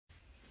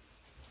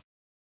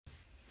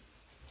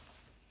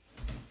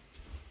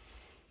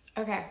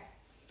Okay,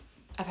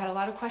 I've had a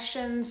lot of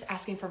questions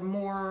asking for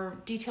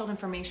more detailed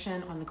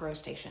information on the grow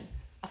station.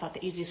 I thought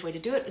the easiest way to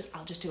do it is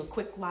I'll just do a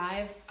quick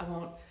live. I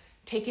won't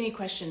take any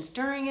questions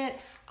during it.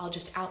 I'll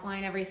just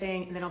outline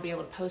everything and then I'll be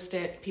able to post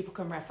it. People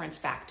can reference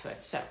back to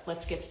it. So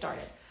let's get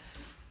started.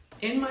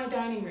 In my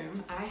dining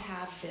room, I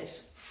have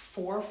this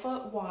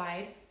 4-foot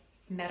wide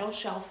metal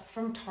shelf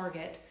from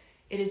Target.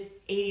 It is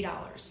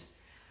 $80.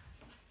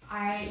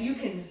 You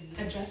can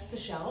adjust the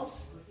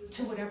shelves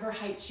to whatever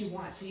heights you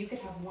want. So you could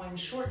have one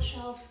short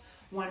shelf,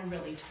 one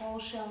really tall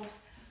shelf.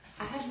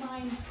 I have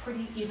mine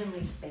pretty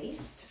evenly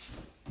spaced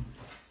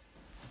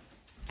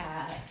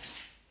at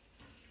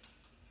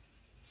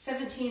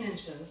 17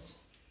 inches.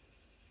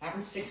 That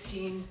one's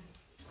 16,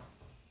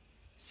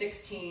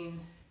 16,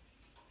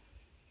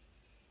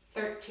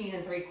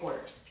 13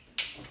 3/4.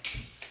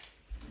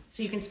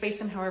 So you can space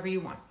them however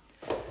you want.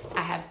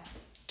 I have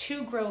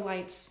 2 grow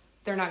lights.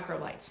 They're not grow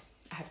lights.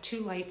 I have 2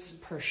 lights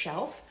per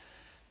shelf.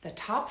 The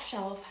top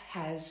shelf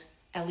has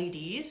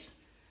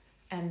LEDs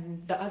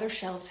and the other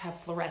shelves have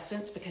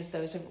fluorescents because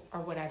those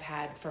are what I've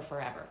had for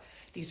forever.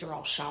 These are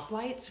all shop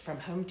lights from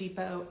Home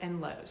Depot and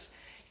Lowe's.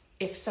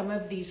 If some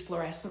of these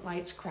fluorescent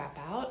lights crap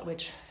out,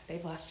 which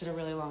they've lasted a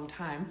really long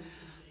time,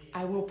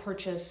 I will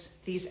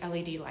purchase these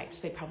LED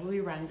lights. They probably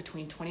run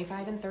between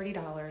 $25 and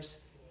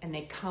 $30 and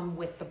they come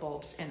with the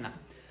bulbs in them.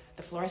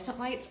 The fluorescent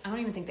lights, I don't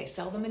even think they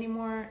sell them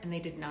anymore and they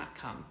did not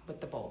come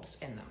with the bulbs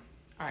in them.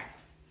 All right.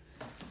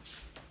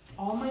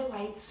 All my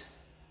lights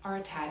are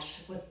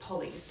attached with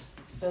pulleys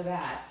so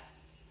that,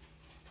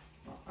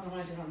 well, I don't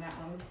want to do it on that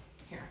one,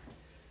 here.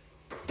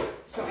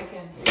 So I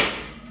can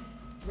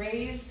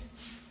raise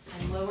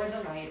and lower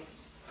the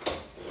lights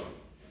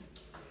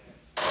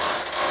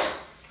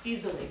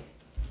easily.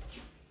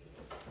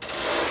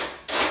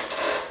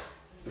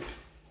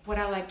 What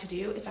I like to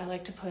do is I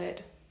like to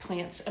put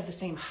plants of the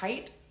same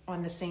height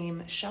on the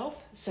same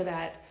shelf so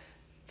that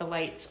the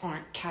lights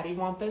aren't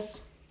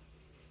cattywampus.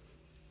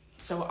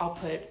 So I'll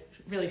put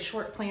really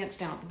short plants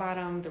down at the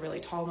bottom, the really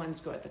tall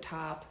ones go at the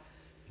top.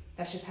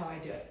 That's just how I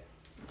do it.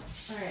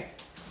 All right.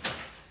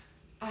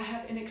 I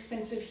have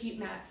inexpensive heat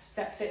mats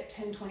that fit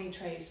 10-20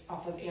 trays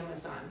off of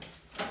Amazon.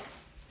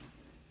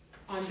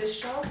 On this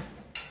shelf,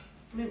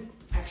 I'm gonna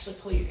actually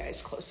pull you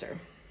guys closer.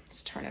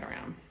 Let's turn it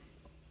around.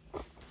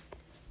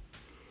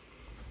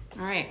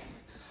 All right,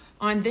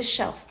 on this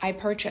shelf I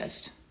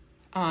purchased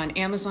on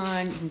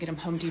Amazon, you can get them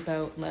Home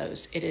Depot,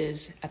 Lowe's. It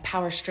is a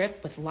power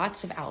strip with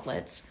lots of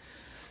outlets.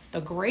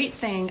 The great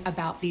thing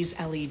about these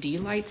LED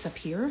lights up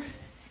here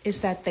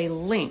is that they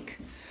link.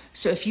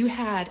 So if you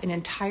had an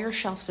entire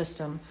shelf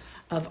system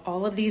of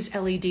all of these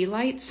LED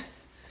lights,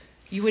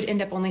 you would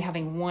end up only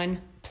having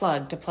one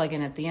plug to plug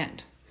in at the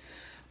end.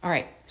 All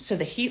right, so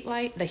the heat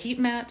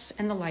mats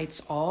and the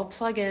lights all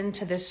plug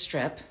into this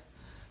strip,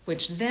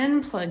 which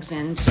then plugs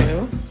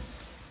into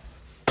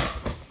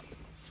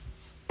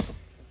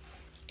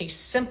a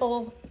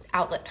simple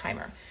outlet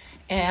timer.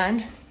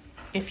 And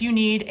if you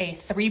need a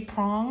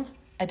 3-prong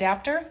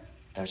adapter,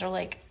 those are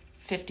like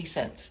 50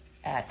 cents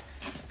at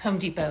Home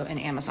Depot and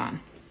Amazon.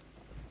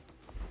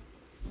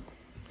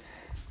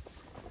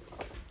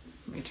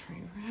 Let me turn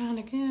you around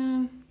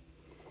again.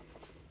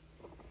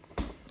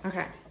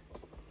 Okay.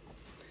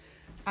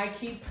 I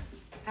keep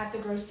at the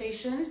grow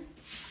station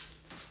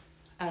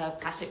a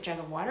plastic jug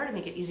of water to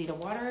make it easy to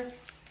water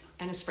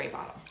and a spray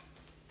bottle.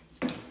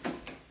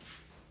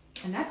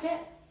 And that's it.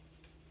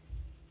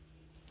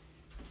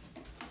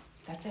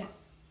 That's it.